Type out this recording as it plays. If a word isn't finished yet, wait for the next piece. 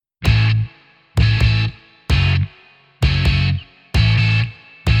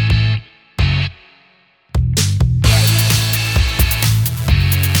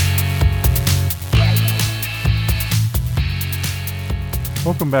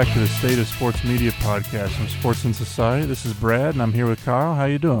Welcome back to the State of Sports Media podcast from Sports and Society. This is Brad, and I'm here with Kyle. How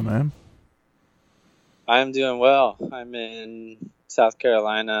you doing, man? I'm doing well. I'm in South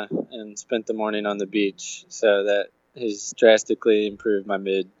Carolina and spent the morning on the beach, so that has drastically improved my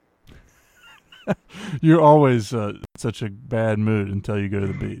mood. You're always such a bad mood until you go to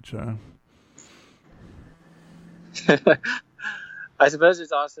the beach, huh? I suppose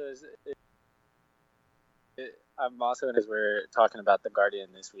it's also I'm also as we're talking about The Guardian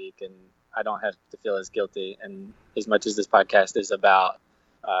this week, and I don't have to feel as guilty. And as much as this podcast is about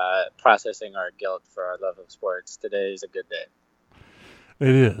processing our guilt for our love of sports, today is a good day.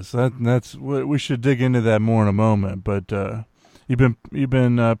 It is. That's we should dig into that more in a moment. But you've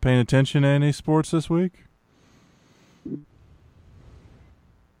been paying attention to any sports this week?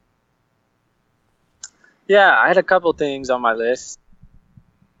 Yeah, I had a couple things on my list.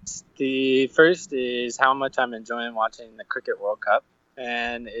 The first is how much I'm enjoying watching the Cricket World Cup,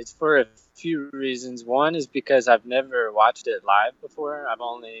 and it's for a few reasons. One is because I've never watched it live before. I've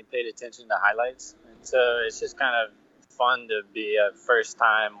only paid attention to highlights, and so it's just kind of fun to be a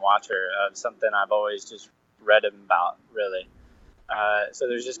first-time watcher of something I've always just read about, really. So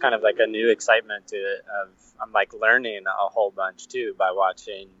there's just kind of like a new excitement to it. I'm like learning a whole bunch, too, by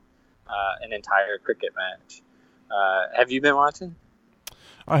watching an entire cricket match. Have you been watching?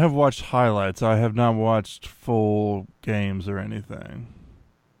 I have watched highlights. I have not watched full games or anything.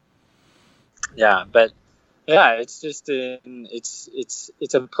 Yeah, but yeah, it's just it's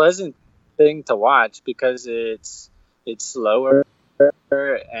a pleasant thing to watch because it's slower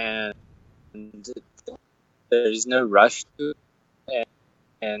and there's no rush to it,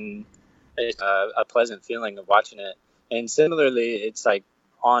 and it's a pleasant feeling of watching it. And similarly, it's like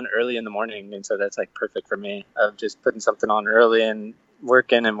on early in the morning, and so that's like perfect for me of just putting something on early and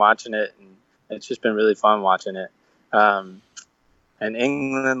working and watching it, and it's just been really fun watching it. And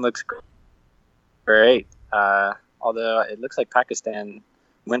England looks great, although it looks like Pakistan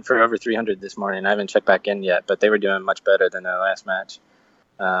went for over 300 this morning. I haven't checked back in yet, but they were doing much better than their last match.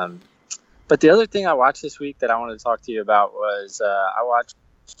 But the other thing I watched this week that I wanted to talk to you about was I watched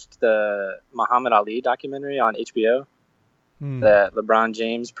the Muhammad Ali documentary on HBO that LeBron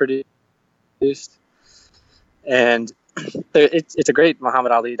James produced. And it's a great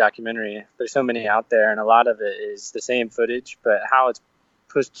Muhammad Ali documentary. There's so many out there, and a lot of it is the same footage, but how it's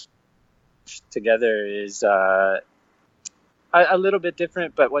pushed together is a little bit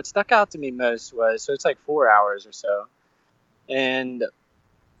different. But what stuck out to me most was, so it's like 4 hours or so, and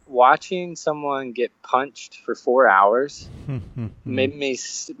watching someone get punched for 4 hours made me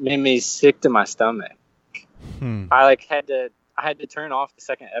sick to my stomach. I had to turn off the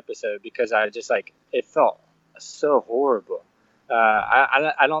second episode because I just it felt so horrible.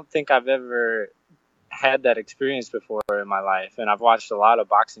 I don't think I've ever had that experience before in my life, and I've watched a lot of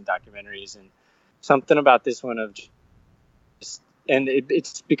boxing documentaries, and something about this one of just, and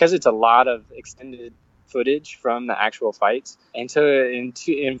it's because it's a lot of extended footage from the actual fights, and so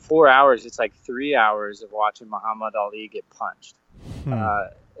in 4 hours it's like 3 hours of watching Muhammad Ali get punched.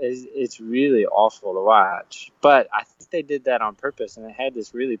 It's really awful to watch, but I think they did that on purpose, and it had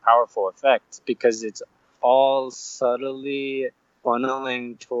this really powerful effect because it's all subtly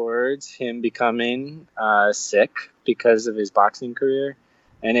funneling towards him becoming sick because of his boxing career,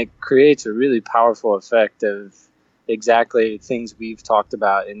 and it creates a really powerful effect of exactly things we've talked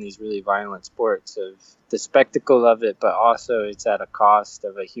about in these really violent sports, of the spectacle of it, but also it's at a cost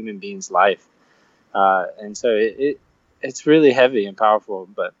of a human being's life, and so it's really heavy and powerful.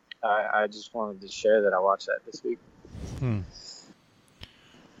 But I just wanted to share that I watched that this week.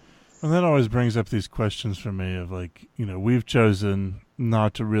 And that always brings up these questions for me of we've chosen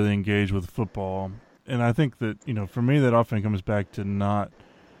not to really engage with football. And I think that, for me, that often comes back to not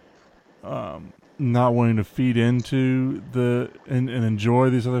wanting to feed into and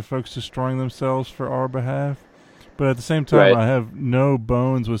enjoy these other folks destroying themselves for our behalf. But at the same time, right, I have no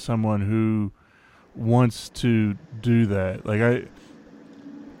bones with someone who wants to do that.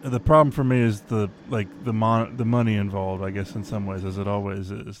 The problem for me is the money involved, I guess, in some ways, as it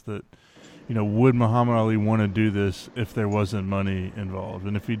always is. That, would Muhammad Ali want to do this if there wasn't money involved?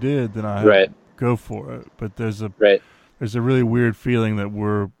 And if he did, then I go for it. But there's a really weird feeling that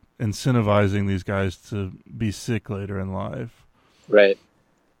we're incentivizing these guys to be sick later in life. Right.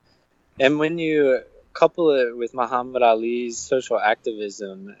 And when you couple it with Muhammad Ali's social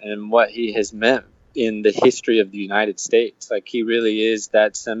activism and what he has meant in the history of the United States, he really is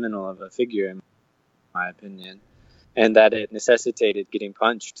that seminal of a figure, in my opinion, and that it necessitated getting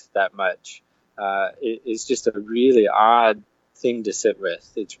punched that much. It's just a really odd thing to sit with.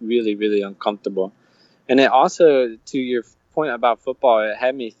 It's really, really uncomfortable. And it also, to your point about football, it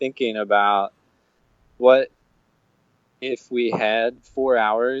had me thinking about what if we had 4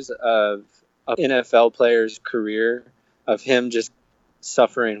 hours of an NFL player's career of him just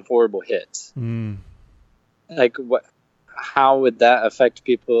suffering horrible hits. Like, how would that affect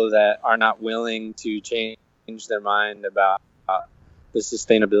people that are not willing to change their mind about the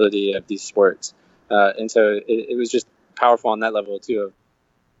sustainability of these sports? And so it was just powerful on that level too, of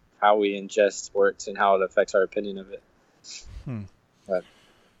how we ingest sports and how it affects our opinion of it. But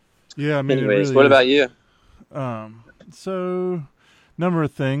yeah, I mean, anyways, really what about you? So, number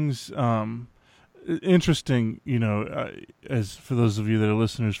of things. Interesting, as for those of you that are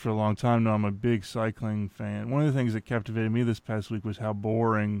listeners for a long time know, I'm a big cycling fan. One of the things that captivated me this past week was how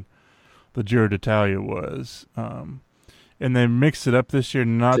boring the Giro d'Italia was. And they mixed it up this year,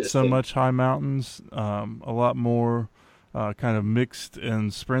 not so much high mountains, a lot more kind of mixed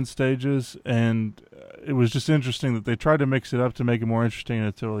and sprint stages. And it was just interesting that they tried to mix it up to make it more interesting, and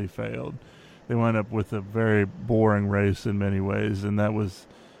it totally failed. They wound up with a very boring race in many ways, and that was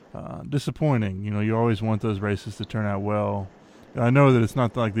disappointing. You always want those races to turn out well. And I know that it's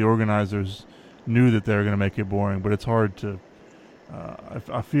not like the organizers knew that they were going to make it boring, but it's hard to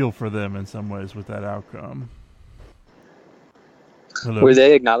I feel for them in some ways with that outcome. Hello? Were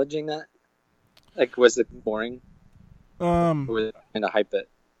they acknowledging that? Like, was it boring? Or were they trying to hype it?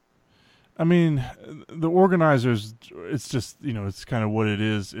 I mean, the organizers, it's just, it's kind of what it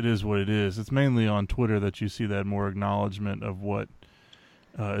is. It is what it is. It's mainly on Twitter that you see that more acknowledgement of what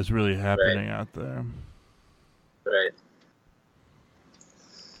is really happening out there. Right.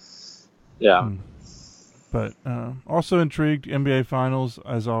 Yeah. But also intrigued. NBA Finals,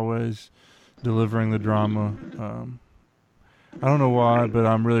 as always, delivering the drama. I don't know why, but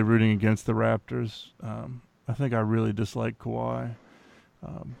I'm really rooting against the Raptors. I think I really dislike Kawhi.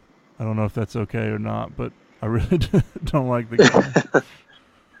 I don't know if that's okay or not, but I really don't like the guy.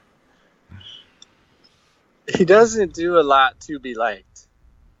 He doesn't do a lot to be liked.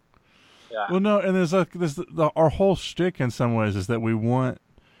 Yeah. Well, no, and there's our whole shtick in some ways is that we want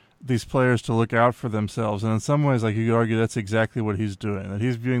these players to look out for themselves, and in some ways, like, you could argue that's exactly what he's doing. That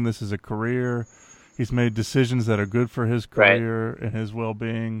he's viewing this as a career. He's made decisions that are good for his career and his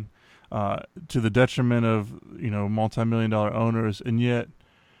well-being, to the detriment of multi-million-dollar owners, and yet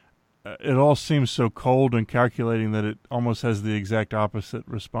it all seems so cold and calculating that it almost has the exact opposite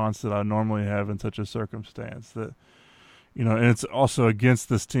response that I normally have in such a circumstance. That and it's also against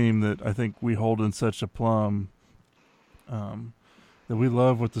this team that I think we hold in such a plumb. That we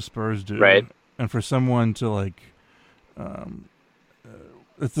love what the Spurs do, right? And for someone to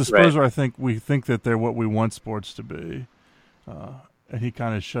it's the Spurs where I think we think that they're what we want sports to be, and he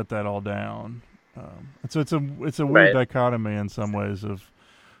kind of shut that all down. And so it's a weird dichotomy in some ways of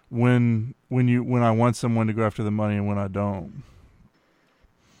when I want someone to go after the money and when I don't.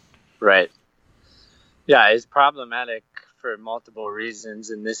 Right. Yeah, it's problematic for multiple reasons,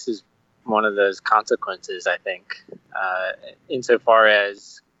 and this is one of those consequences, I think, insofar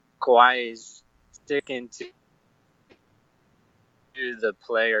as Kawhi is sticking to the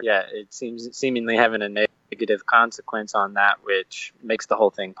player. Yeah, it seems seemingly having a negative consequence on that, which makes the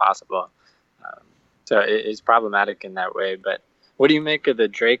whole thing possible. So it's problematic in that way. But what do you make of the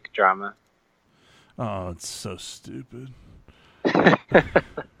Drake drama? Oh, it's so stupid.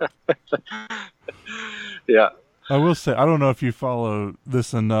 Yeah. I will say, I don't know if you follow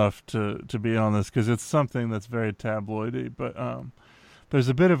this enough to be on this, because it's something that's very tabloidy, but there's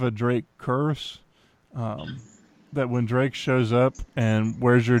a bit of a Drake curse, that when Drake shows up and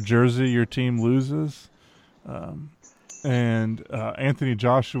wears your jersey, your team loses. And Anthony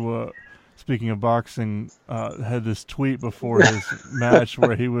Joshua, speaking of boxing, had this tweet before his match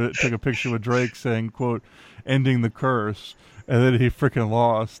where he took a picture with Drake saying, quote, "ending the curse." And then he freaking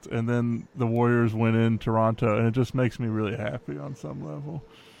lost. And then the Warriors went in Toronto. And it just makes me really happy on some level.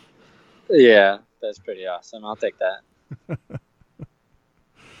 Yeah, that's pretty awesome. I'll take that.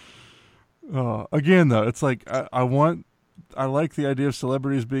 Again, though, it's like I like the idea of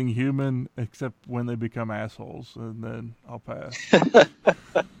celebrities being human, except when they become assholes. And then I'll pass.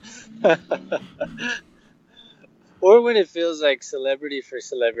 Or when it feels like celebrity for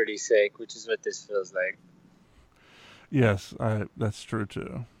celebrity's sake, which is what this feels like. Yes, that's true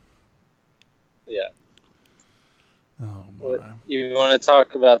too. Yeah. Oh my! You want to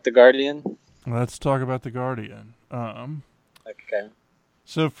talk about The Guardian? Let's talk about The Guardian. Okay.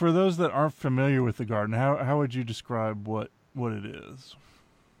 So, for those that aren't familiar with The Guardian, how would you describe what it is?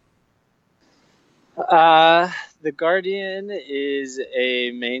 The Guardian is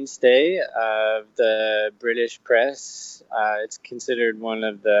a mainstay of the British press. It's considered one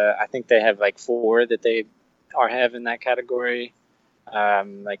of the, I think they have like 4 that they are have in that category,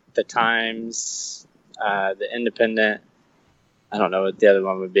 like the Times, the Independent. I don't know what the other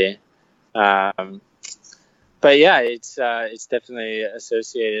one would be. But yeah, it's definitely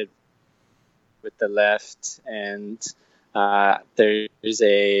associated with the left, and there's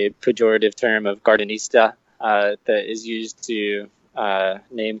a pejorative term of Guardianista that is used to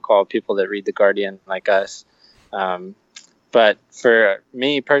name call people that read The Guardian like us. But for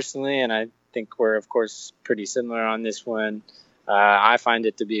me personally, and I think we're of course pretty similar on this one, I find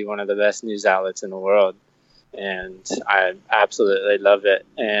it to be one of the best news outlets in the world, and I absolutely love it.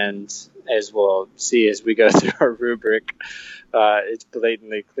 And as we'll see as we go through our rubric, it's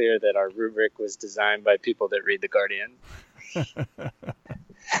blatantly clear that our rubric was designed by people that read The Guardian.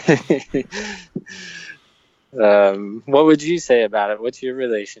 What would you say about it? What's your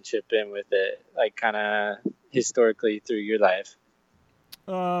relationship been with it, like kind of historically through your life?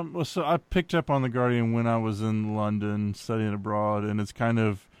 Well, so I picked up on The Guardian when I was in London studying abroad, and it's kind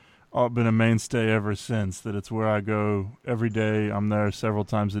of been a mainstay ever since. That it's where I go every day. I'm there several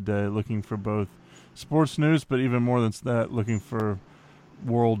times a day looking for both sports news, but even more than that, looking for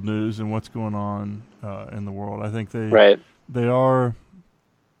world news and what's going on in the world. I think they are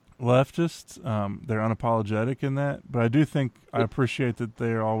leftists. They're unapologetic in that, but I do think I appreciate that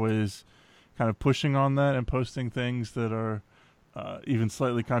they're always kind of pushing on that and posting things that are even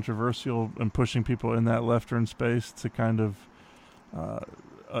slightly controversial and pushing people in that left-turn space to kind of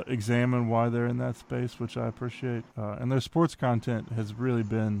examine why they're in that space, which I appreciate. And their sports content has really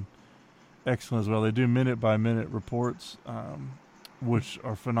been excellent as well. They do minute-by-minute reports, which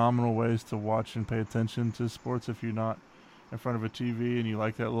are phenomenal ways to watch and pay attention to sports if you're not in front of a TV and you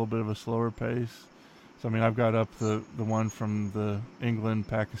like that little bit of a slower pace. So, I mean, I've got up the one from the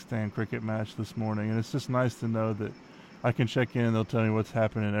England-Pakistan cricket match this morning, and it's just nice to know that I can check in and they'll tell me what's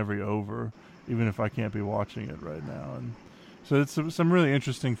happening every over, even if I can't be watching it right now. And so it's some really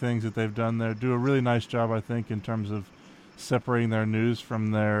interesting things that they've done there. Do a really nice job, I think, in terms of separating their news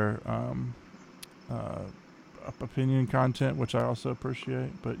from their opinion content, which I also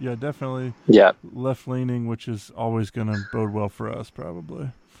appreciate. But yeah, definitely left-leaning, which is always going to bode well for us, probably.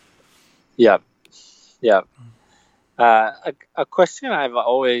 Yep. A question I've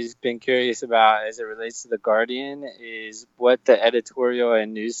always been curious about as it relates to The Guardian is what the editorial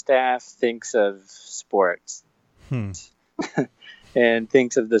and news staff thinks of sports and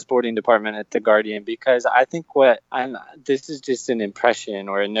thinks of the sporting department at The Guardian, because I think this is just an impression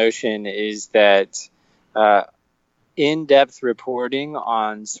or a notion, is that in-depth reporting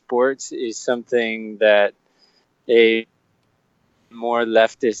on sports is something that a more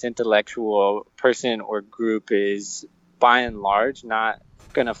leftist intellectual person or group is by and large not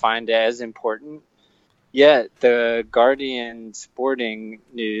going to find as important. Yet the Guardian sporting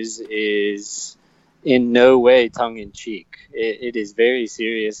news is in no way tongue-in-cheek. It is very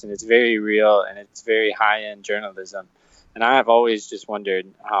serious, and it's very real, and it's very high-end journalism. And I have always just wondered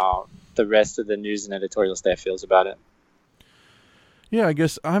how the rest of the news and editorial staff feels about it. Yeah, I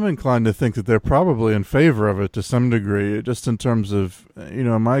guess I'm inclined to think that they're probably in favor of it to some degree, just in terms of, in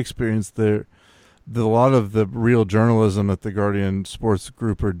my experience, a lot of the real journalism that the Guardian Sports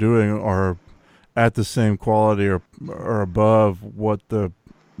Group are doing are at the same quality or above what the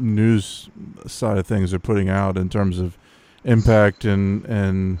news side of things are putting out in terms of impact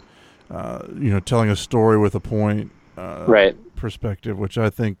and telling a story with a point perspective, which I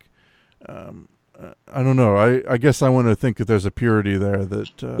think I don't know. I guess I want to think that there's a purity there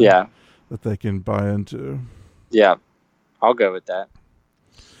that that they can buy into. Yeah, I'll go with that.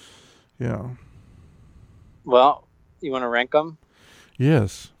 Yeah. Well, you want to rank them?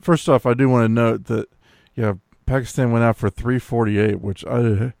 Yes. First off, I do want to note that Pakistan went out for 348, which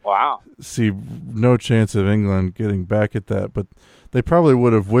I see no chance of England getting back at that. But they probably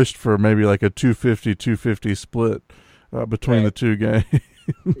would have wished for maybe like a 250-250 split between the two games.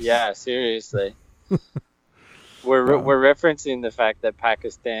 Yeah, seriously. We're referencing the fact that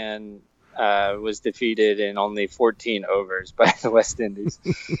Pakistan was defeated in only 14 overs by the West Indies.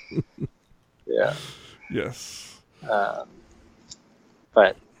 Yeah. Yes.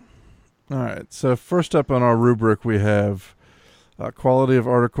 But. All right. So first up on our rubric, we have quality of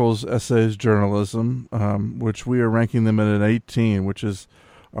articles, essays, journalism, which we are ranking them at an 18, which is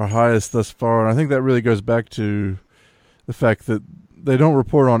our highest thus far. And I think that really goes back to the fact that they don't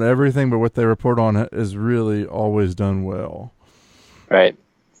report on everything, but what they report on is really always done well. Right.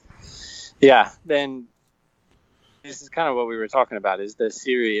 Yeah. Then this is kind of what we were talking about, is the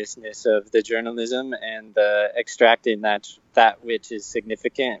seriousness of the journalism and the extracting that which is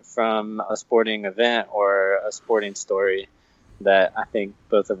significant from a sporting event or a sporting story that I think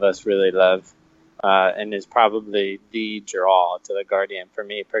both of us really love. and is probably the draw to the Guardian for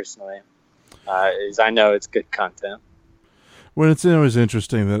me personally. Is I know it's good content. Well, it's always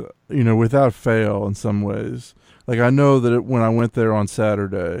interesting that, without fail in some ways, like I know that when I went there on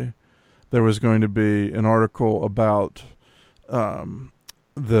Saturday, there was going to be an article about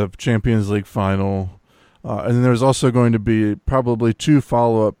the Champions League final. And then there was also going to be probably 2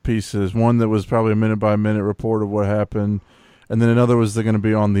 follow-up pieces, one that was probably a minute-by-minute report of what happened, and then another was going to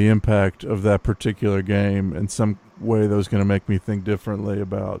be on the impact of that particular game. In some way, that was going to make me think differently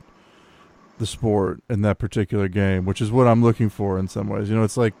about the sport in that particular game, which is what I'm looking for in some ways.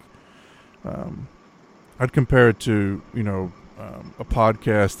 It's like I'd compare it to, a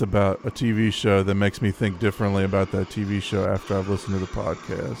podcast about a TV show that makes me think differently about that TV show after I've listened to the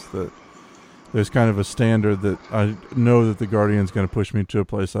podcast. That there's kind of a standard that I know that the Guardian's going to push me to a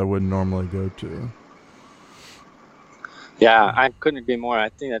place I wouldn't normally go to. Yeah, I couldn't agree more. I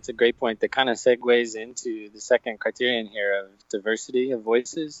think that's a great point that kind of segues into the second criterion here of diversity of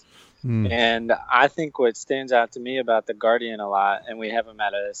voices. And I think what stands out to me about the Guardian a lot, and we have them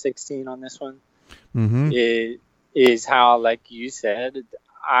at a 16 on this one, is how, like you said,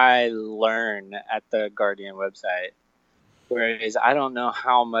 I learn at the Guardian website. Whereas I don't know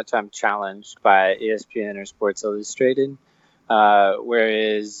how much I'm challenged by ESPN or Sports Illustrated.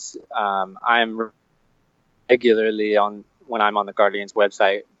 Whereas I'm regularly when I'm on the Guardian's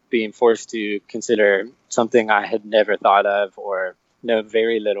website being forced to consider something I had never thought of or know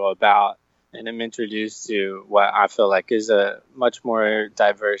very little about, and I'm introduced to what I feel like is a much more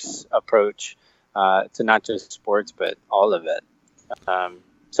diverse approach to not just sports but all of it.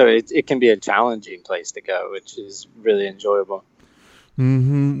 So it can be a challenging place to go, which is really enjoyable.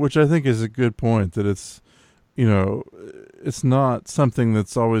 Which I think is a good point, that it's, it's not something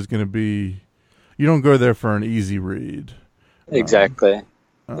that's always going to be, you don't go there for an easy read. Exactly.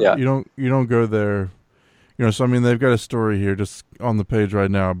 Yeah. You don't go there, so I mean, they've got a story here just on the page right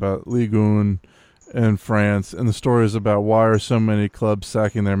now about Ligue 1 in France, and the story is about why are so many clubs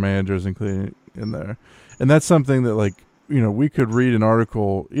sacking their managers, including in there. And that's something that, like, we could read an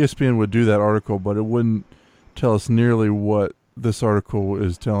article, ESPN would do that article, but it wouldn't tell us nearly what this article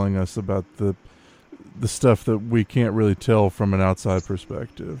is telling us about the stuff that we can't really tell from an outside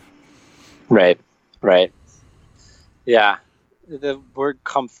perspective. Right. Yeah. The word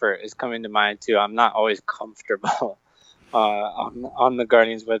comfort is coming to mind too. I'm not always comfortable on the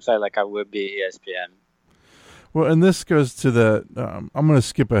Guardian's website like I would be ESPN. Well, and this goes to that, I'm going to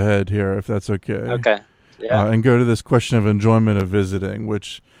skip ahead here if that's okay. Okay. Yeah. And go to this question of enjoyment of visiting,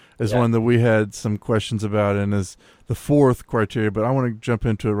 which is one that we had some questions about and is the 4th criteria, but I want to jump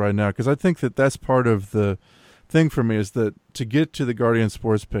into it right now because I think that that's part of the thing for me, is that to get to the Guardian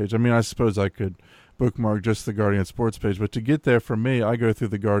Sports page, I mean, I suppose I could bookmark just the Guardian Sports page, but to get there for me, I go through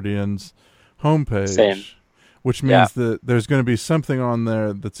the Guardian's homepage. Same. Which means that there's going to be something on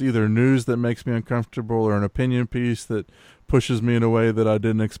there that's either news that makes me uncomfortable or an opinion piece that pushes me in a way that I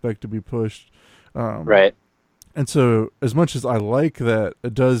didn't expect to be pushed. Right. And so as much as I like that,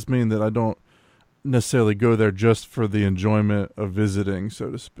 it does mean that I don't necessarily go there just for the enjoyment of visiting, so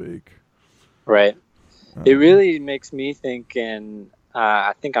to speak. Right. It really makes me think, and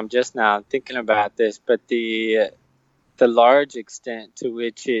I think I'm just now thinking about this, but the large extent to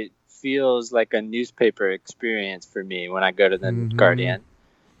which it feels like a newspaper experience for me when I go to the Guardian.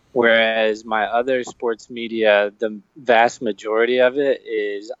 Whereas my other sports media, the vast majority of it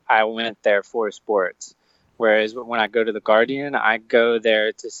is I went there for sports. Whereas when I go to the Guardian, I go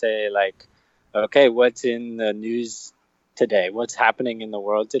there to say, like, okay, what's in the news today? What's happening in the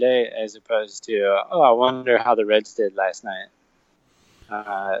world today? As opposed to, oh, I wonder how the Reds did last night.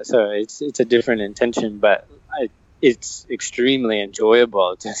 So it's a different intention, but it's extremely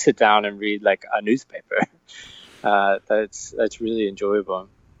enjoyable to sit down and read like a newspaper. That's really enjoyable.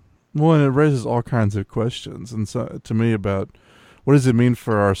 Well, and it raises all kinds of questions, and so to me about what does it mean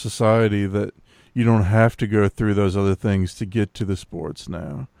for our society that you don't have to go through those other things to get to the sports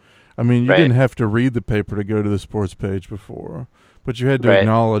now. I mean, you didn't have to read the paper to go to the sports page before, but you had to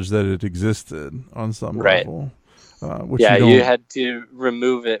acknowledge that it existed on some level. Which you had to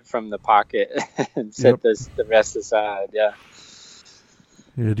remove it from the pocket and set the rest aside. Yeah.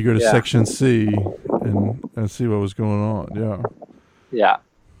 You had to go to Section C and see what was going on. Yeah.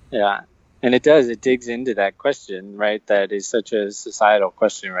 And it digs into that question, right? That is such a societal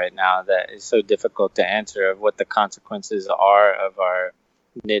question right now that is so difficult to answer, of what the consequences are of our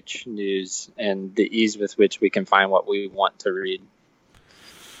niche news and the ease with which we can find what we want to read.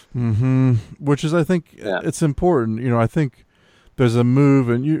 Which is, I think, it's important. I think there's a move,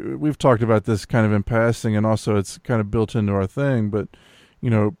 and we've talked about this kind of in passing, and also it's kind of built into our thing, but,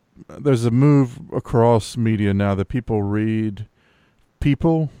 there's a move across media now that people read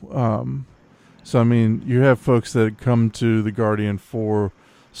people. So I mean, you have folks that come to the Guardian for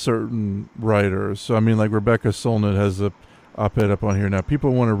certain writers. So I mean, like Rebecca Solnit has a op-ed up on here now.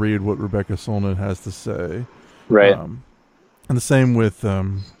 People want to read what Rebecca Solnit has to say, right? And the same with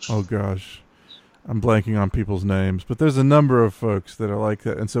oh gosh, I'm blanking on people's names, but there's a number of folks that are like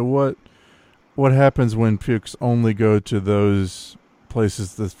that. And so what happens when folks only go to those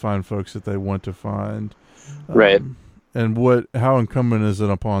places to find folks that they want to find? Right. And how incumbent is it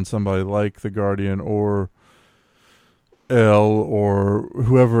upon somebody like The Guardian or Elle or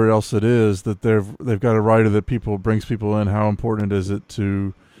whoever else it is that they've got a writer that brings people in? How important is it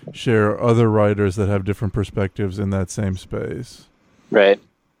to share other writers that have different perspectives in that same space? Right.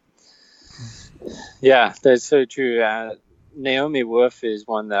 Yeah, that's so true. Naomi Wolf is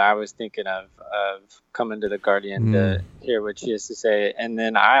one that I was thinking of coming to The Guardian to hear what she has to say. And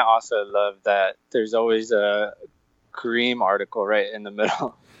then I also love that there's always a Kareem article right in the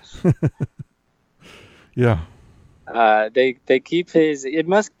middle. Yeah. They keep it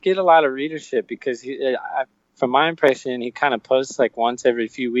must get a lot of readership because from my impression, he kind of posts like once every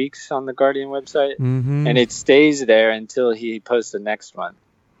few weeks on the Guardian website, and it stays there until he posts the next one.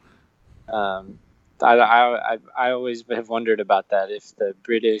 I always have wondered about that, if the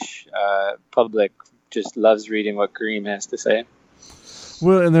British public just loves reading what Kareem has to say.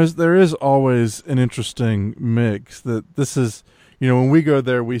 Well, and there is always an interesting mix that this is, when we go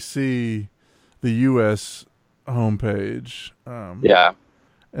there, we see the U.S. homepage. Yeah.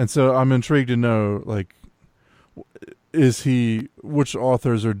 And so I'm intrigued to know, like, which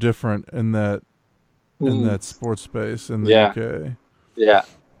authors are different in that sports space in the UK? Yeah.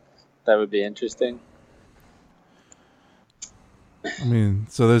 That would be interesting. I mean,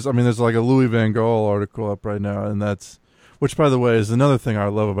 there's like a Louis Van Gaal article up right now, and which, by the way, is another thing I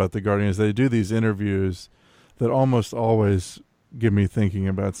love about The Guardian, is they do these interviews that almost always get me thinking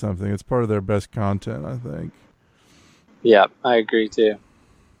about something. It's part of their best content, I think. Yeah, I agree too.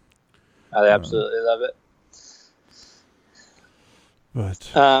 I absolutely love it.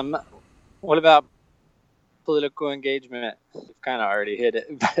 But what about political engagement? We've kind of already hit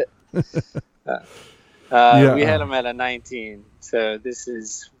it, but we had them at a 19, so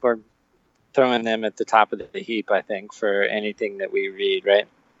we're throwing them at the top of the heap, I think, for anything that we read, right?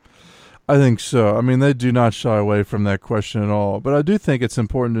 I think so. I mean, they do not shy away from that question at all, but I do think it's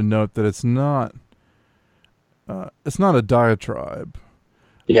important to note that it's not a diatribe.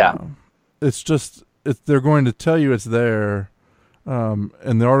 Yeah. It's just they're going to tell you it's there.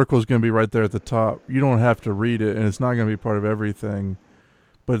 And the article is going to be right there at the top. You don't have to read it, and it's not going to be part of everything,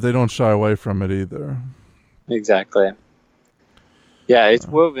 but they don't shy away from it either. Exactly. Yeah, it's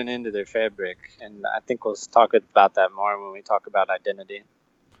woven into their fabric, and I think we'll talk about that more when we talk about identity.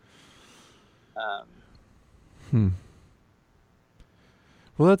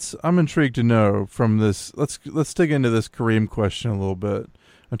 Well, I'm intrigued to know from this. Let's dig into this Kareem question a little bit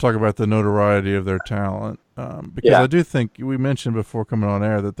and talk about the notoriety of their talent. Because I do think we mentioned before coming on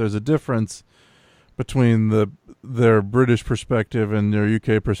air that there's a difference between their British perspective and their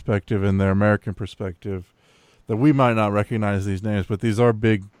UK perspective and their American perspective, that we might not recognize these names, but these are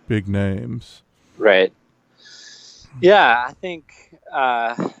big, big names. Right. Yeah, I think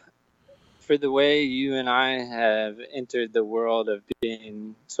for the way you and I have entered the world of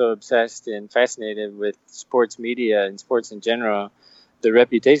being so obsessed and fascinated with sports media and sports in general, the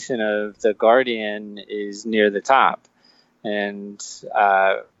reputation of The Guardian is near the top. And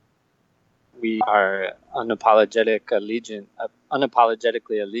we are unapologetically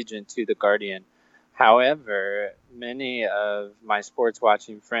allegiant to The Guardian. However, many of my sports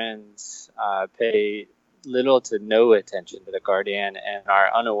watching friends pay little to no attention to The Guardian and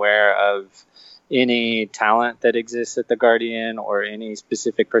are unaware of any talent that exists at The Guardian or any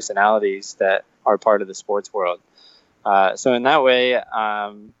specific personalities that are part of the sports world. So in that way,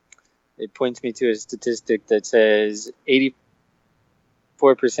 it points me to a statistic that says 84%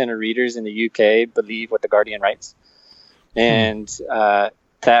 of readers in the UK believe what The Guardian writes. And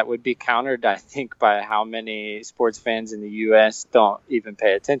that would be countered, I think, by how many sports fans in the US don't even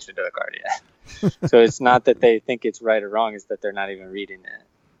pay attention to The Guardian. So it's not that they think it's right or wrong, it's that they're not even reading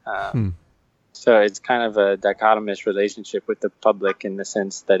it. So it's kind of a dichotomous relationship with the public in the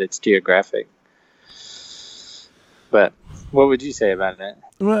sense that it's geographic. But what would you say about that?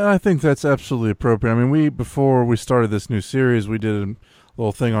 Well, I think that's absolutely appropriate. I mean, before we started this new series, we did a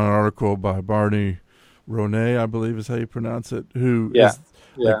little thing on an article by Barney Ronay, I believe is how you pronounce it, who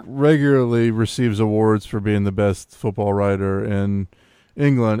regularly receives awards for being the best football writer in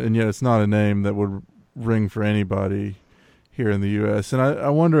England, and yet it's not a name that would ring for anybody here in the U.S. And I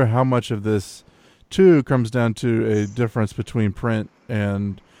wonder how much of this, too, comes down to a difference between print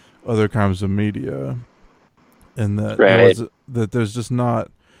and other kinds of media. And that, that there's just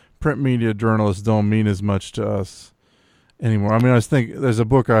not, print media journalists don't mean as much to us anymore. I mean, I was thinking, there's a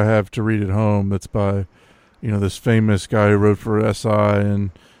book I have to read at home that's by, this famous guy who wrote for SI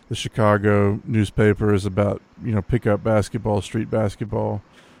and the Chicago newspapers about, pickup basketball, street basketball,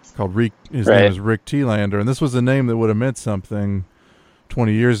 called his name is Rick Telander. And this was a name that would have meant something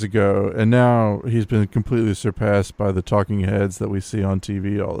 20 years ago. And now he's been completely surpassed by the talking heads that we see on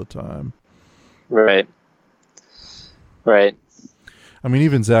TV all the time. Right. I mean,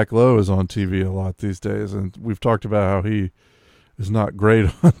 even Zach Lowe is on TV a lot these days, and we've talked about how he is not great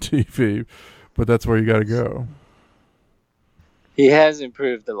on TV, but that's where you got to go. He has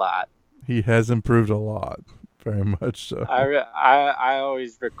improved a lot. Very much so. I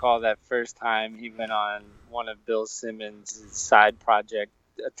always recall that first time he went on one of Bill Simmons' side project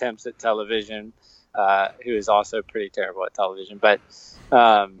attempts at television, who is also pretty terrible at television, but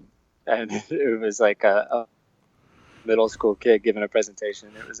and it was like a middle school kid giving a presentation.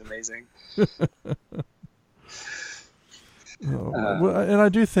 It was amazing. Well, and I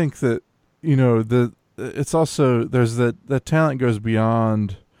do think that it's also there's that talent goes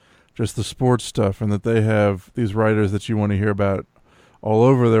beyond just the sports stuff, and that they have these writers that you want to hear about all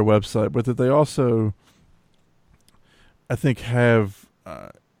over their website, but that they also, I think, have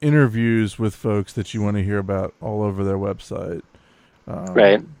interviews with folks that you want to hear about all over their website.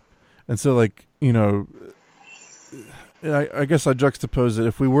 Right. And so, like, I guess I juxtapose it.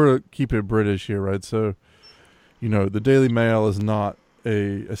 If we were to keep it British here, right? So, the Daily Mail is not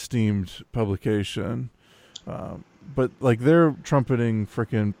a esteemed publication, but like they're trumpeting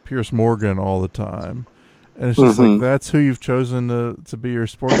frickin' Piers Morgan all the time, and it's just like that's who you've chosen to be your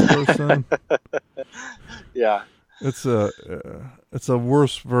sports person. Yeah, it's a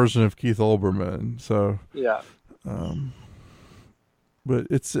worse version of Keith Olbermann. So yeah, but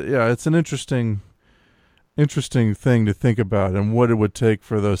it's an interesting thing to think about, and what it would take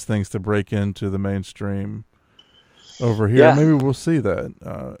for those things to break into the mainstream over here. Yeah. Maybe we'll see that.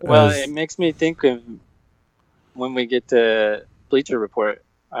 It makes me think of when we get to Bleacher Report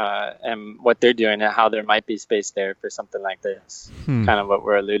and what they're doing, and how there might be space there for something like this. Kind of what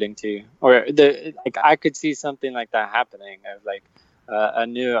we're alluding to, or I could see something like that happening, of like a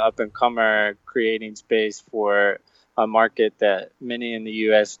new up and comer creating space for a market that many in the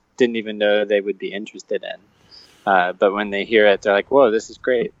U.S. didn't even know they would be interested in. But when they hear it, they're like, whoa, this is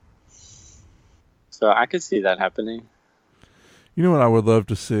great. So I could see that happening. You know what I would love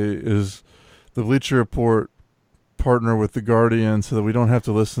to see is the Bleacher Report partner with The Guardian, so that we don't have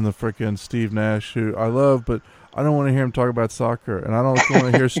to listen to frickin' Steve Nash, who I love, but I don't want to hear him talk about soccer. And I don't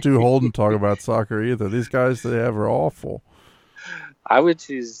want to hear Stu Holden talk about soccer either. These guys they have are awful. I would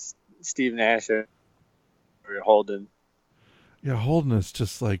choose Steve Nash over Holden. Yeah, Holden is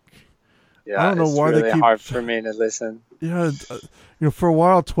just like, I don't know why really they keep hard for me to listen. Yeah, for a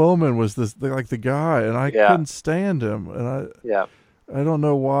while Twellman was the guy, and I couldn't stand him, and I don't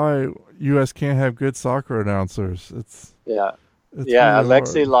know why U.S. can't have good soccer announcers. It's really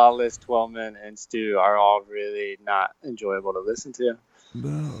Alexi Lawless, Twellman, and Stu are all really not enjoyable to listen to.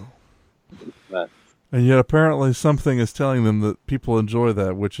 No, but and yet apparently something is telling them that people enjoy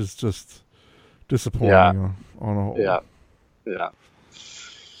that, which is just disappointing on a whole. Yeah.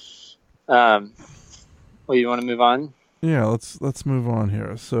 Well, you want to move on? Yeah, let's move on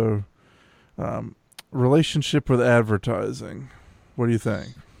here. So, relationship with advertising. What do you think?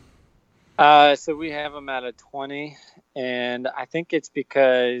 So we have them at a 20, and I think it's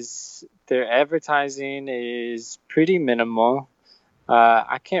because their advertising is pretty minimal.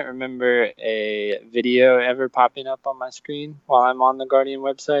 I can't remember a video ever popping up on my screen while I'm on the Guardian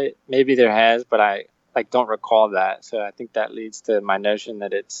website. Maybe there has, but I don't recall that. So I think that leads to my notion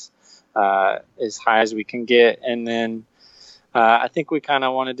that it's as high as we can get. And then I think we kind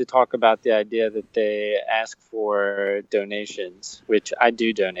of wanted to talk about the idea that they ask for donations, which I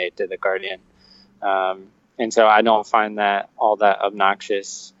do donate to the Guardian. And so I don't find that all that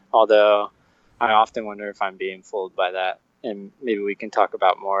obnoxious, although I often wonder if I'm being fooled by that. And maybe we can talk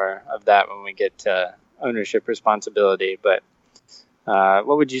about more of that when we get to ownership responsibility. But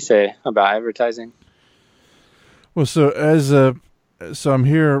what would you say about advertising? Well, so I'm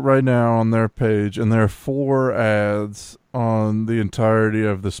here right now on their page, and there are 4 ads on the entirety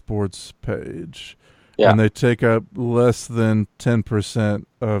of the sports page. Yeah. And they take up less than 10%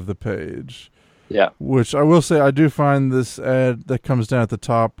 of the page. Yeah. Which I will say, I do find this ad that comes down at the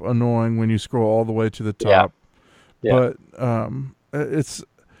top annoying when you scroll all the way to the top. Yeah. But I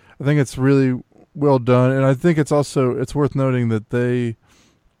think it's really well done, and I think it's worth noting that they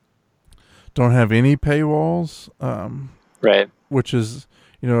don't have any paywalls, right? Which is,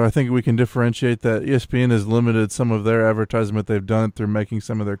 I think we can differentiate that. ESPN has limited some of their advertisement. They've done it through making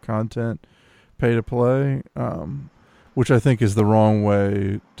some of their content pay to play, which I think is the wrong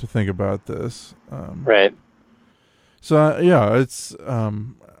way to think about this. Right. So it's.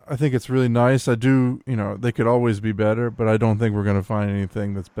 I think it's really nice. I do, they could always be better, but I don't think we're going to find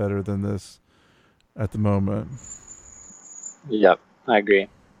anything that's better than this at the moment. Yep, I agree.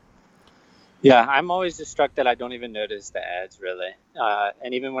 Yeah, I'm always just struck that I don't even notice the ads, really.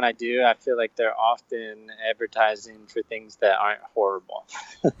 And even when I do, I feel like they're often advertising for things that aren't horrible.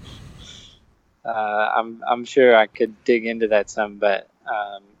 I'm sure I could dig into that some, but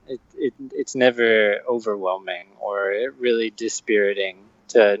it's never overwhelming or really dispiriting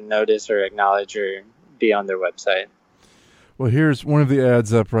to notice or acknowledge or be on their website. Well, here's one of the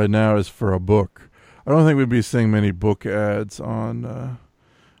ads up right now is for a book. I don't think we'd be seeing many book ads on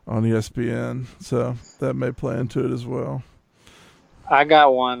ESPN, so that may play into it as well. I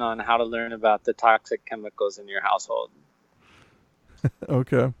got one on how to learn about the toxic chemicals in your household.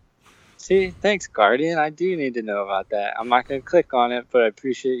 Okay. See, thanks, Guardian. I do need to know about that. I'm not going to click on it, but I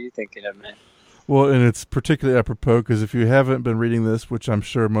appreciate you thinking of me. Well, and it's particularly apropos because if you haven't been reading this, which I'm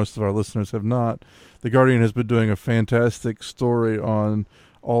sure most of our listeners have not, The Guardian has been doing a fantastic story on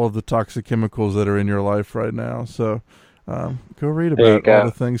all of the toxic chemicals that are in your life right now. So go read about all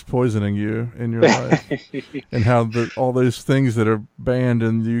the things poisoning you in your life and how all those things that are banned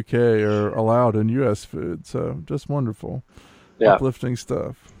in the UK are allowed in U.S. food. So just wonderful. Yeah. Uplifting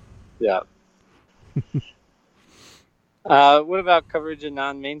stuff. Yeah. What about coverage of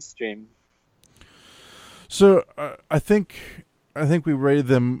non-mainstream? So I think we rated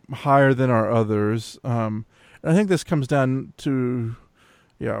them higher than our others. And I think this comes down to,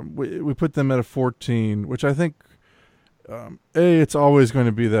 we put them at a 14, which I think, it's always going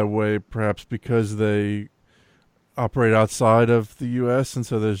to be that way, perhaps because they operate outside of the U.S., and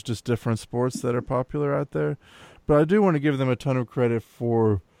so there's just different sports that are popular out there. But I do want to give them a ton of credit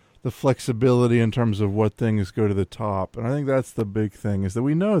for the flexibility in terms of what things go to the top. And I think that's the big thing, is that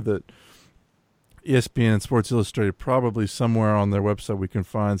we know that ESPN and Sports Illustrated, probably somewhere on their website we can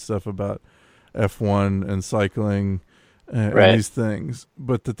find stuff about F1 and cycling and these things.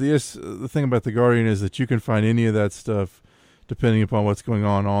 But that the thing about The Guardian is that you can find any of that stuff depending upon what's going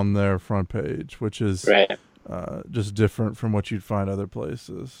on their front page, which is just different from what you'd find other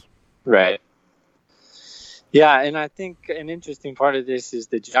places. Right. Yeah, and I think an interesting part of this is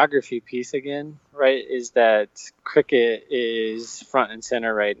the geography piece again, right? Is that cricket is front and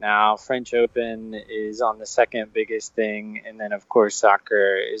center right now. French Open is on the second biggest thing. And then, of course,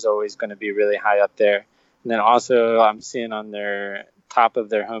 soccer is always going to be really high up there. And then also I'm seeing on their top of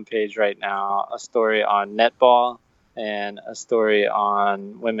their homepage right now a story on netball and a story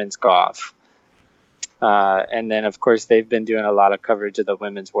on women's golf. And then, of course, they've been doing a lot of coverage of the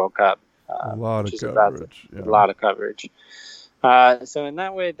Women's World Cup. A lot of coverage. A lot of coverage. So in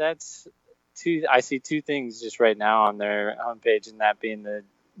that way, I see two things just right now on their homepage, and that being the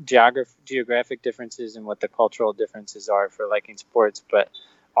geographic differences and what the cultural differences are for liking sports, but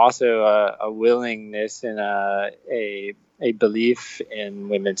also a willingness and a belief in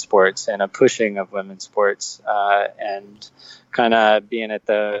women's sports and a pushing of women's sports, and kind of being at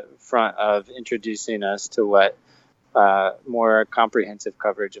the front of introducing us to what more comprehensive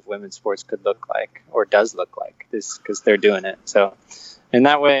coverage of women's sports could look like, or does look like, this, because they're doing it. So in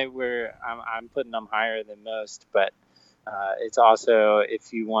that way, I'm putting them higher than most, but it's also,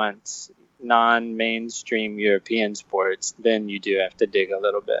 if you want non-mainstream European sports, then you do have to dig a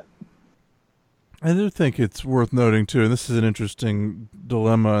little bit. I do think it's worth noting too, and this is an interesting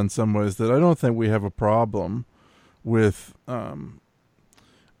dilemma in some ways, that I don't think we have a problem with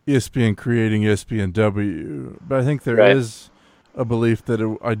ESPN creating ESPNW, but I think there is a belief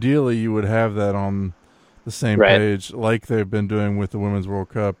that ideally you would have that on the same page, like they've been doing with the Women's World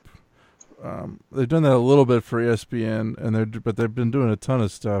Cup. They've done that a little bit for ESPN, but they've been doing a ton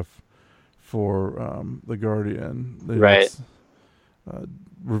of stuff for The Guardian.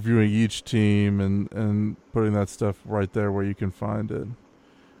 Reviewing each team and putting that stuff right there where you can find it.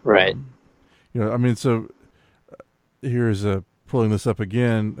 Right. So here's pulling this up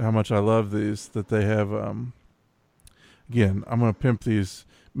again, how much I love these, that they have, again, I'm going to pimp these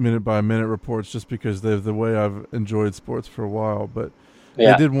minute-by-minute reports just because they're the way I've enjoyed sports for a while, but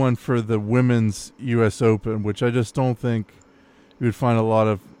they did one for the Women's U.S. Open, which I just don't think you would find a lot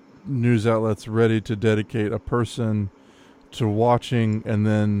of news outlets ready to dedicate a person to watching and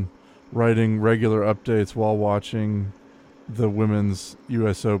then writing regular updates while watching the Women's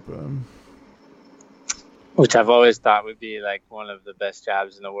U.S. Open. Which I've always thought would be like one of the best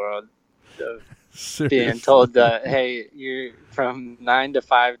jobs in the world. Of Seriously. being told that, hey, you're from 9 to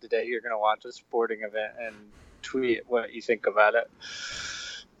 5 today, you're going to watch a sporting event and tweet what you think about it.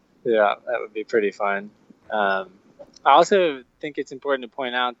 Yeah, that would be pretty fun. I also think it's important to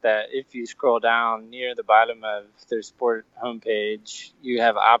point out that if you scroll down near the bottom of their sport homepage, you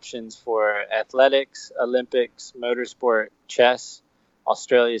have options for athletics, Olympics, motorsport, chess,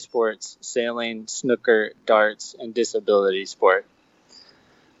 Australia sports, sailing, snooker, darts, and disability sport.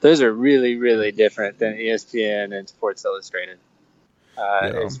 Those are really, really different than ESPN and Sports Illustrated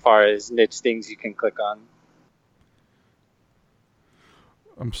as far as niche things you can click on.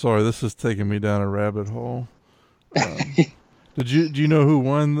 I'm sorry, this is taking me down a rabbit hole. Do you know who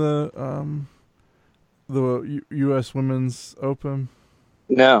won the U.S. Women's Open?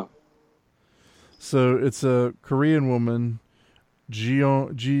 No. So it's a Korean woman,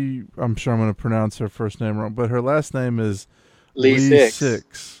 I'm sure I'm going to pronounce her first name wrong, but her last name is Lee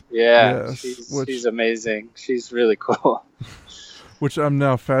Six. Yeah, yes, she's amazing. She's really cool. Which I'm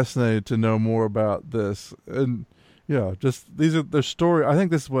now fascinated to know more about this. And yeah, just these are their story. I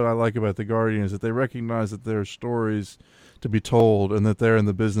think this is what I like about The Guardian, is that they recognize that there are stories to be told and that they're in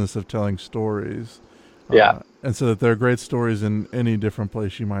the business of telling stories. Yeah. And so that there are great stories in any different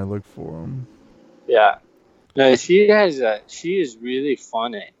place you might look for them. Yeah. No, she is really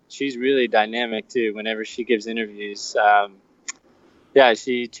funny. She's really dynamic too whenever she gives interviews. Yeah,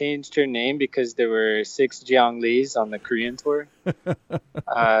 she changed her name because there were 6 Jiang Lees on the Korean tour.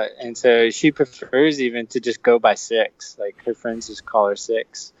 And so she prefers even to just go by 6. Like, her friends just call her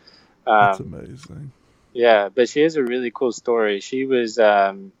 6. That's amazing. Yeah, but she has a really cool story. She was,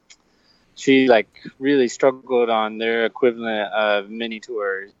 she like really struggled on their equivalent of mini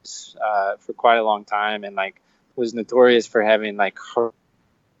tours for quite a long time, and like was notorious for having like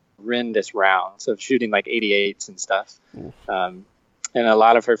horrendous rounds of shooting like 88s and stuff. And a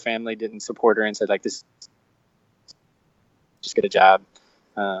lot of her family didn't support her and said, like, this, just get a job.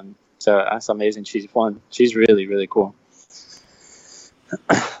 So that's amazing. She's fun. She's really, really cool.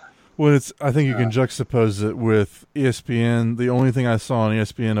 Well, I think you can juxtapose it with ESPN. The only thing I saw on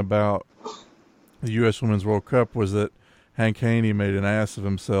ESPN about the U.S. Women's World Cup was that Hank Haney made an ass of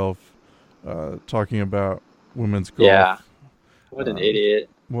himself talking about women's golf. Yeah. What an idiot.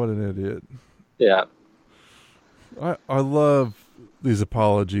 What an idiot. Yeah. I love these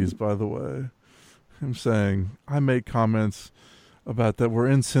apologies, by the way. I'm saying I make comments about that were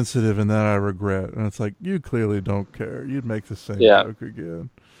insensitive and that I regret. And it's like, you clearly don't care. You'd make the same joke again.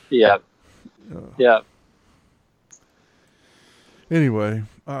 Yeah. Yeah. Anyway,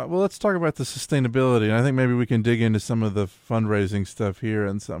 well, let's talk about the sustainability. And I think maybe we can dig into some of the fundraising stuff here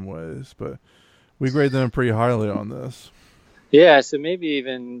in some ways. But we grade them pretty highly on this. Yeah, so maybe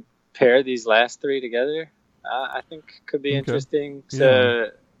even pair these last 3 together. I think could be interesting. So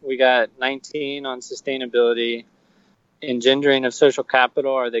we got 19 on sustainability. Engendering of social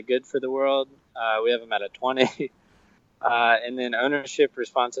capital, are they good for the world? We have them at a 20. And then ownership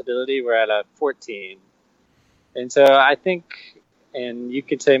responsibility, we're at a 14. And so I think, and you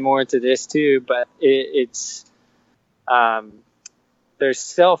could say more to this too, but it's they're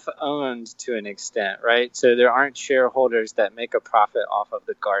self-owned to an extent, right? So there aren't shareholders that make a profit off of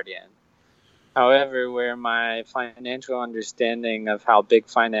The Guardian. However, where my financial understanding of how big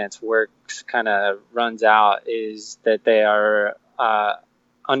finance works kind of runs out is that they are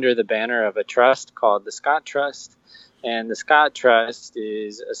under the banner of a trust called the Scott Trust. And the Scott Trust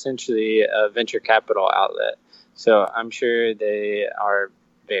is essentially a venture capital outlet. So I'm sure they are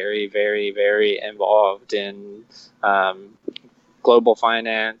very, very, very involved in global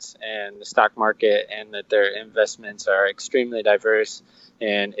finance and the stock market, and that their investments are extremely diverse.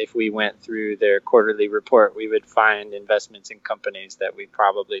 And if we went through their quarterly report, we would find investments in companies that we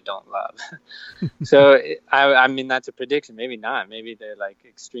probably don't love. So, I mean, that's a prediction. Maybe not. Maybe they're like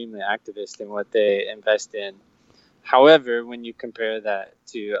extremely activist in what they invest in. However, when you compare that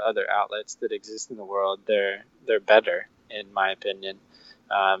to other outlets that exist in the world, they're better, in my opinion,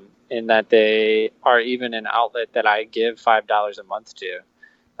 in that they are even an outlet that I give $5 a month to.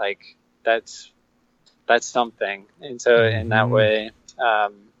 Like, that's something. And so in that way,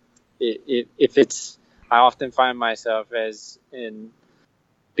 if it's, I often find myself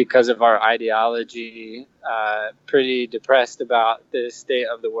because of our ideology, pretty depressed about the state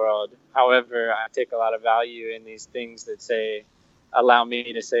of the world. However, I take a lot of value in these things that allow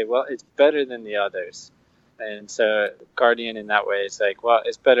me to say, well, it's better than the others. And so Guardian in that way, it's like, well,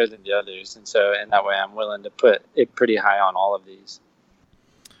 it's better than the others. And so in that way, I'm willing to put it pretty high on all of these.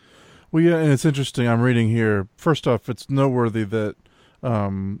 Well, yeah, and it's interesting. I'm reading here. First off, it's noteworthy that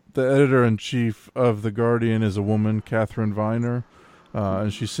The editor-in-chief of The Guardian is a woman, Catherine Viner,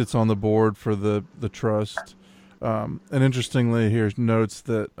 and she sits on the board for the trust. And interestingly, here notes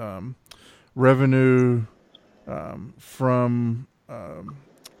that revenue from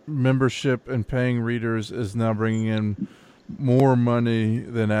membership and paying readers is now bringing in more money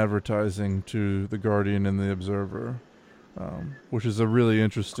than advertising to The Guardian and The Observer, which is a really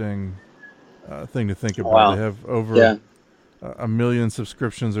interesting thing to think about. Wow. They have over 1 million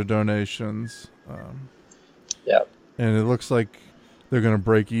subscriptions or donations. And it looks like they're going to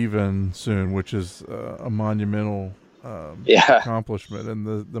break even soon, which is a monumental accomplishment in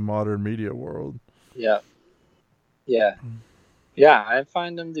the modern media world. I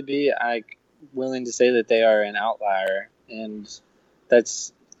find them to be willing to say that they are an outlier, and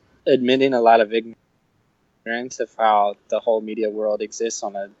that's admitting a lot of ignorance of how the whole media world exists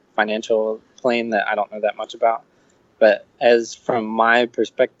on a financial plane that I don't know that much about. But as from my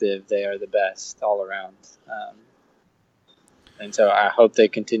perspective, they are the best all around. And so I hope they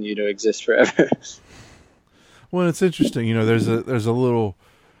continue to exist forever. Well, it's interesting. You know, there's a little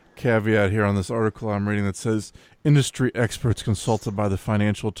caveat here on this article I'm reading that says industry experts consulted by the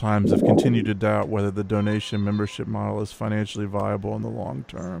Financial Times have continued to doubt whether the donation membership model is financially viable in the long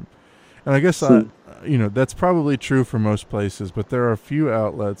term. And I guess that's probably true for most places, but there are a few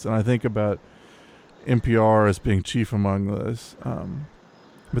outlets, and I think about NPR as being chief among this.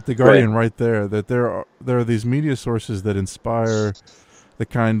 But The Guardian right there, that there are these media sources that inspire the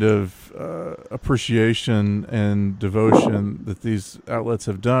kind of appreciation and devotion that these outlets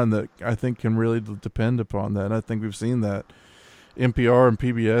have done that I think can really depend upon that. And I think we've seen that. NPR and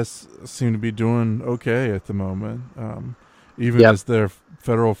PBS seem to be doing okay at the moment, even as their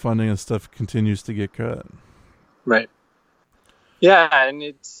federal funding and stuff continues to get cut. Right. Yeah, and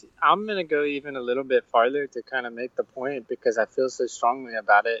I'm going to go even a little bit farther to kind of make the point, because I feel so strongly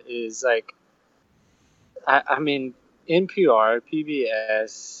about it, is I mean, NPR,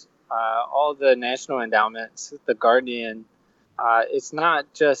 PBS, all the national endowments, The Guardian, it's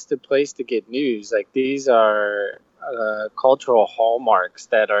not just a place to get news. These are cultural hallmarks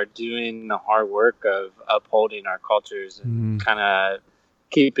that are doing the hard work of upholding our cultures and kind of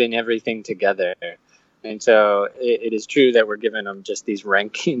keeping everything together. And so it is true that we're giving them just these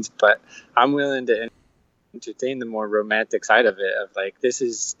rankings, but I'm willing to entertain the more romantic side of it, of this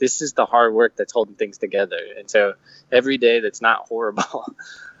is the hard work that's holding things together. And so every day that's not horrible,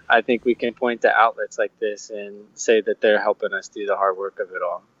 I think we can point to outlets like this and say that they're helping us do the hard work of it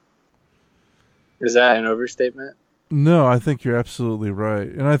all. Is that an overstatement? No, I think you're absolutely right.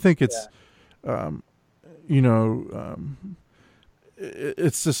 And I think it's,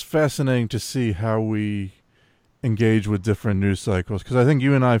 it's just fascinating to see how we engage with different news cycles, because I think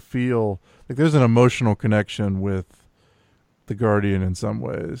you and I feel like there's an emotional connection with The Guardian in some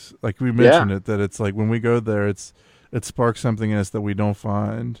ways. Like we mentioned it, that it's like when we go there, it sparks something in us that we don't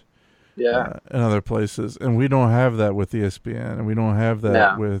find in other places. And we don't have that with ESPN, and we don't have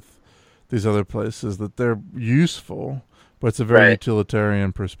that with these other places, that they're useful, but it's a very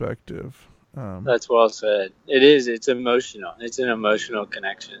utilitarian perspective. That's well said. It is. It's emotional. It's an emotional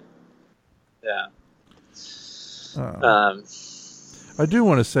connection. Yeah. I do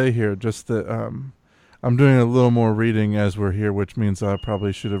want to say here just that I'm doing a little more reading as we're here, which means I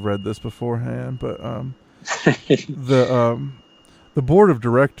probably should have read this beforehand. But the board of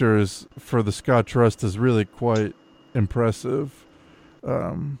directors for the Scott Trust is really quite impressive.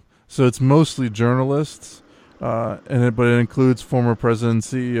 So it's mostly journalists. But it includes former president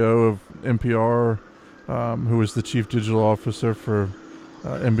and CEO of NPR, who was the chief digital officer for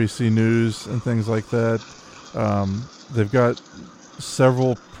NBC News and things like that. They've got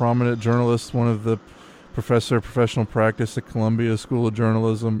several prominent journalists. One of the professor of professional practice at Columbia School of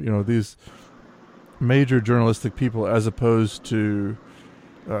Journalism. You know, these major journalistic people, as opposed to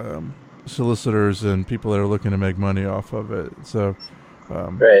solicitors and people that are looking to make money off of it. So,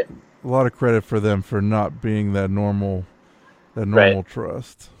 a lot of credit for them for not being that normal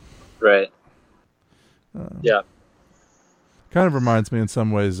trust. Right. Kind of reminds me in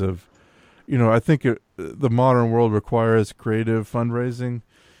some ways of, I think the modern world requires creative fundraising.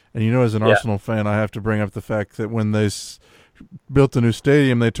 And, as an Arsenal fan, I have to bring up the fact that when they built a new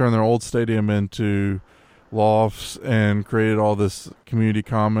stadium, they turned their old stadium into lofts and created all this community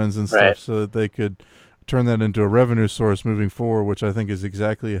commons and stuff so that they could turn that into a revenue source moving forward, which I think is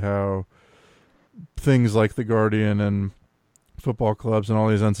exactly how things like The Guardian and football clubs and all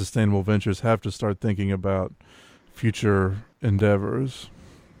these unsustainable ventures have to start thinking about future endeavors.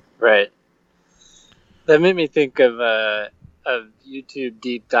 Right. That made me think of a YouTube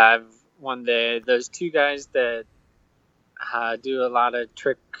deep dive one day. There's two guys that do a lot of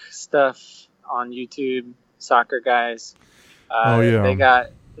trick stuff on YouTube. Soccer guys. Oh yeah.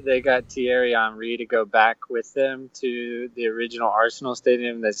 They got Thierry Henry to go back with them to the original Arsenal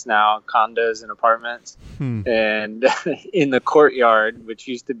stadium that's now condos and apartments. And in the courtyard, which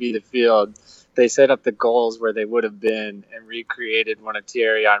used to be the field, they set up the goals where they would have been and recreated one of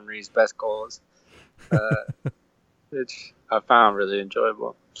Thierry Henry's best goals, which I found really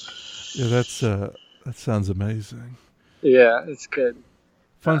enjoyable. Yeah, that sounds amazing. Yeah, it's good.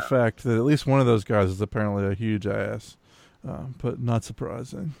 Fun fact that at least one of those guys is apparently a huge ass, but not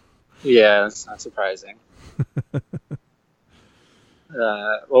surprising. Yeah, it's not surprising.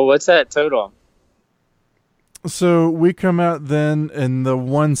 Well, what's that total? So we come out then in the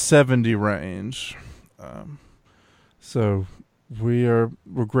 170 range. So we're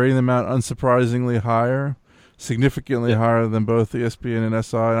grading them out unsurprisingly higher, significantly higher than both ESPN and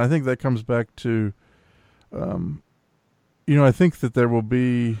SI. And I think that comes back to, I think that there will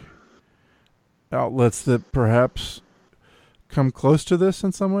be outlets that perhaps come close to this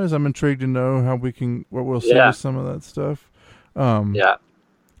in some ways. I'm intrigued to know what we'll see with some of that stuff. But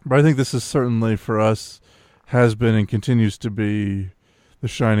I think this is certainly for us has been and continues to be the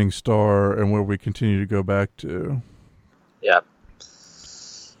shining star and where we continue to go back to.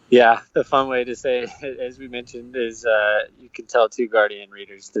 Yeah, the fun way to say it, as we mentioned, is you can tell two Guardian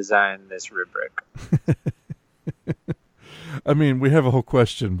readers designed this rubric. I mean, we have a whole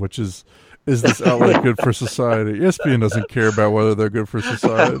question, which is this outlet good for society? ESPN doesn't care about whether they're good for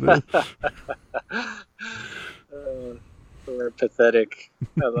society. We're pathetic.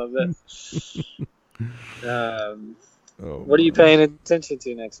 I love it. What are you paying attention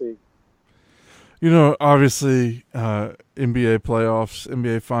to next week? Obviously, NBA playoffs,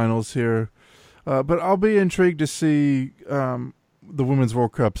 NBA finals here. But I'll be intrigued to see the Women's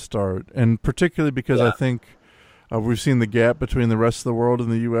World Cup start, and particularly because I think we've seen the gap between the rest of the world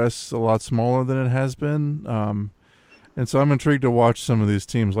and the U.S. a lot smaller than it has been. And so I'm intrigued to watch some of these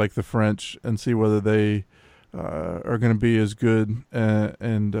teams like the French and see whether they are going to be as good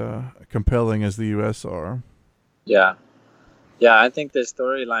and compelling as the U.S. are. Yeah, I think the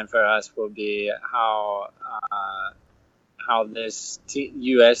storyline for us will be how this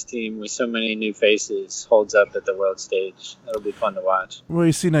U.S. team with so many new faces holds up at the world stage. It'll be fun to watch. Well,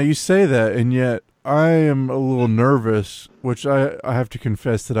 you see, now you say that, and yet I am a little nervous, which I have to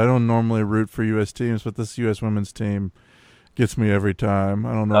confess that I don't normally root for U.S. teams, but this U.S. women's team gets me every time.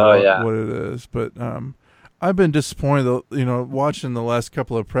 I don't know what it is, but I've been disappointed. Watching the last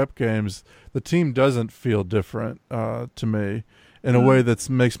couple of prep games, the team doesn't feel different to me in a way that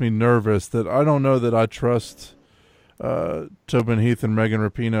makes me nervous. That I don't know that I trust Tobin Heath and Megan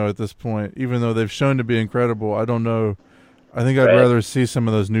Rapinoe at this point, even though they've shown to be incredible. I don't know. I think I'd rather see some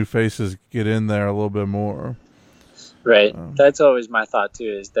of those new faces get in there a little bit more. Right. That's always my thought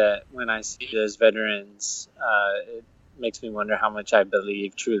too, is that when I see those veterans, it makes me wonder how much I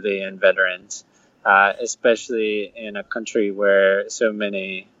believe truly in veterans, especially in a country where so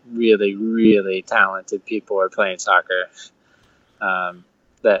many really, really talented people are playing soccer.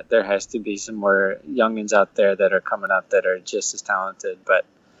 That there has to be some more youngins out there that are coming up that are just as talented. But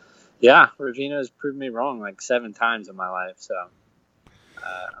yeah, Rapinoe has proved me wrong like 7 times in my life. So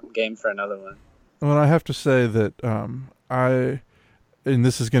I'm game for another one. Well, I have to say that and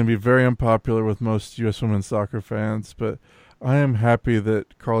this is going to be very unpopular with most U.S. women's soccer fans, but I am happy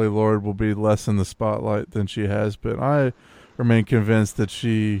that Carly Lloyd will be less in the spotlight than she has been. I remain convinced that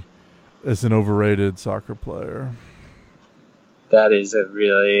she is an overrated soccer player. That is a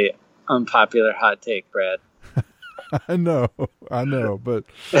really unpopular hot take, Brad. I know, but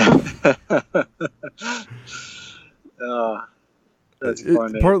that's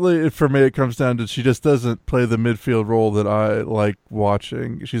funny. Partly for me, it comes down to she just doesn't play the midfield role that I like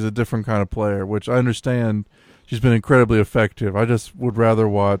watching. She's a different kind of player, which I understand. She's been incredibly effective. I just would rather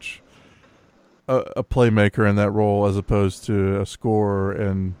watch a playmaker in that role as opposed to a scorer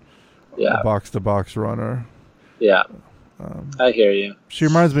and a box-to-box runner. Yeah. I hear you. She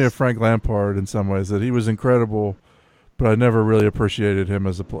reminds me of Frank Lampard in some ways, that he was incredible, but I never really appreciated him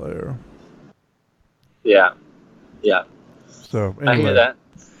as a player. Yeah. So anyway, I hear that.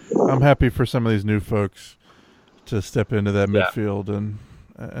 I'm happy for some of these new folks to step into that midfield and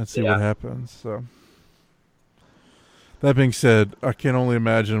see what happens. So that being said, I can only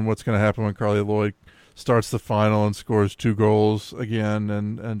imagine what's going to happen when Carly Lloyd starts the final and scores 2 goals again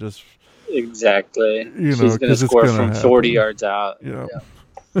and just... Exactly. She's going to score from 40 yards out. Yeah.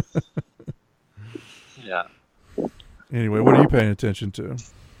 Yeah. Anyway, what are you paying attention to?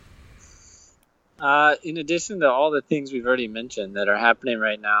 In addition to all the things we've already mentioned that are happening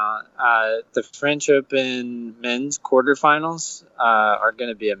right now, the French Open men's quarterfinals are going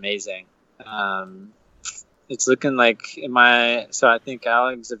to be amazing. It's looking like so I think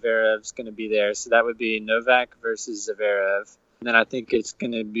Alex Zverev's going to be there. So that would be Novak versus Zverev. And then I think it's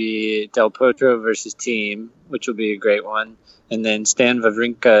going to be Del Potro versus Thiem, which will be a great one. And then Stan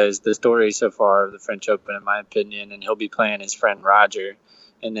Wawrinka is the story so far of the French Open, in my opinion, and he'll be playing his friend Roger.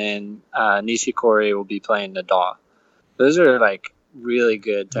 And then Nishikori will be playing Nadal. Those are like really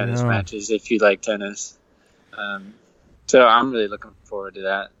good tennis matches if you like tennis. So I'm really looking forward to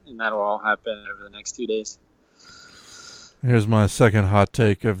that, and that'll all happen over the next 2 days. Here's my second hot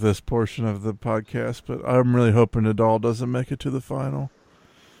take of this portion of the podcast, but I'm really hoping Nadal doesn't make it to the final.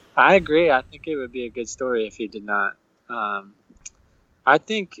 I agree. I think it would be a good story if he did not. I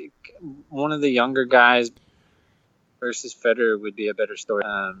think one of the younger guys versus Federer would be a better story.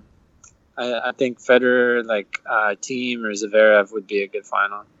 I think Federer, Thiem or Zverev would be a good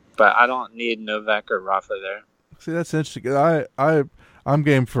final, but I don't need Novak or Rafa there. See, that's interesting. I'm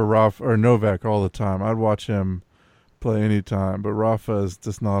game for Rafa or Novak all the time. I'd watch him play anytime, but Rafa is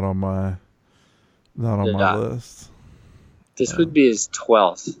just not on my list. This would be his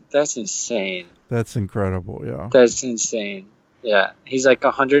 12th. That's insane. That's incredible. Yeah, that's insane. Yeah, he's like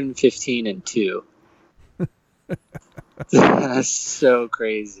 115-2. That's so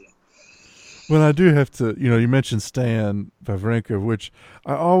crazy. Well, I do have to, you mentioned Stan Wawrinka, which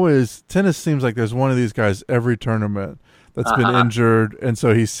tennis seems like there's one of these guys every tournament that's been injured, and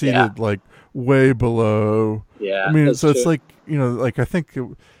so he's seated way below. Yeah, I mean, so it's true. I think there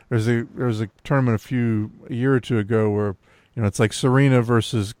was a tournament a year or two ago where it's like Serena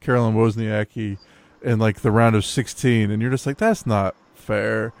versus Caroline Wozniacki in like the round of 16, and you're just like, that's not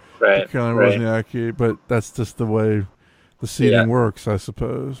fair, right? Caroline Wozniacki, but that's just the way the seeding works, I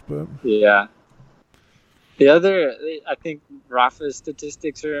suppose. But yeah, I think Rafa's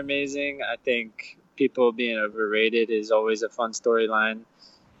statistics are amazing. I think people being overrated is always a fun storyline.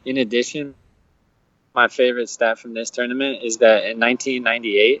 In addition, my favorite stat from this tournament is that in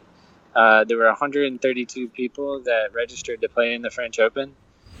 1998, there were 132 people that registered to play in the French Open,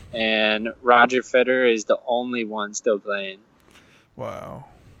 and Roger Federer is the only one still playing. Wow.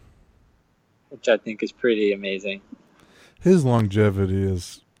 Which I think is pretty amazing. His longevity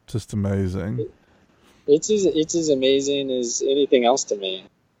is just amazing. It's as amazing as anything else to me.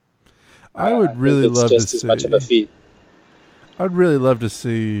 I would really love to see. It's just as much of a feat. I'd really love to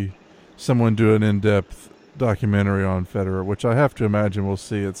see someone do an in-depth documentary on Federer, which I have to imagine we'll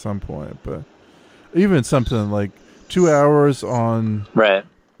see at some point. But even something like 2 hours on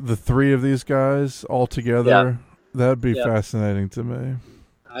the three of these guys all together, that'd be fascinating to me.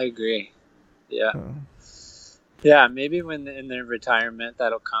 I agree. Yeah. Yeah, maybe when in their retirement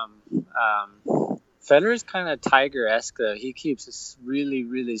that'll come. Federer's kind of Tiger-esque, though. He keeps this really,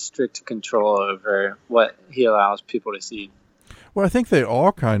 really strict control over what he allows people to see. Well, I think they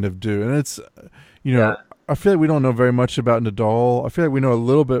all kind of do. And it's, I feel like we don't know very much about Nadal. I feel like we know a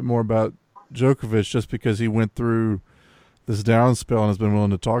little bit more about Djokovic just because he went through this down spell and has been willing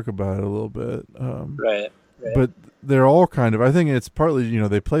to talk about it a little bit. Right. But they're all kind of, I think it's partly,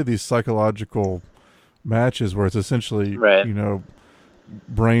 they play these psychological matches where it's essentially,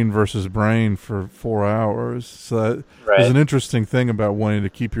 brain versus brain for 4 hours. So there's an interesting thing about wanting to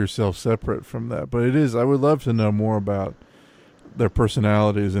keep yourself separate from that. But it is, I would love to know more about their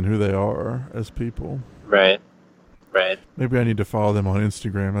personalities and who they are as people. Right. Maybe I need to follow them on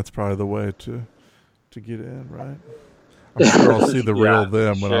Instagram. That's probably the way to get in, right? I'm sure I'll see the real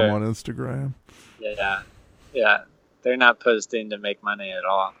them when I'm on Instagram. Yeah. They're not posting to make money at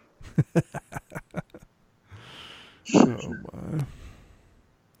all. Oh, my.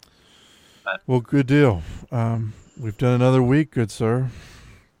 Well, good deal. We've done another week, good sir.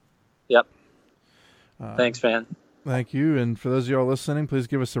 Yep. Thanks, man. Thank you. And for those of y'all listening, please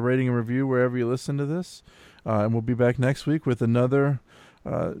give us a rating and review wherever you listen to this. And we'll be back next week with another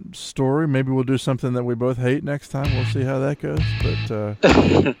story. Maybe we'll do something that we both hate next time. We'll see how that goes.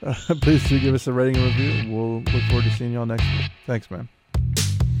 But please do give us a rating and review. We'll look forward to seeing y'all next week. Thanks, man.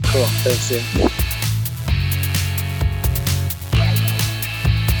 Cool. Thanks, Ian.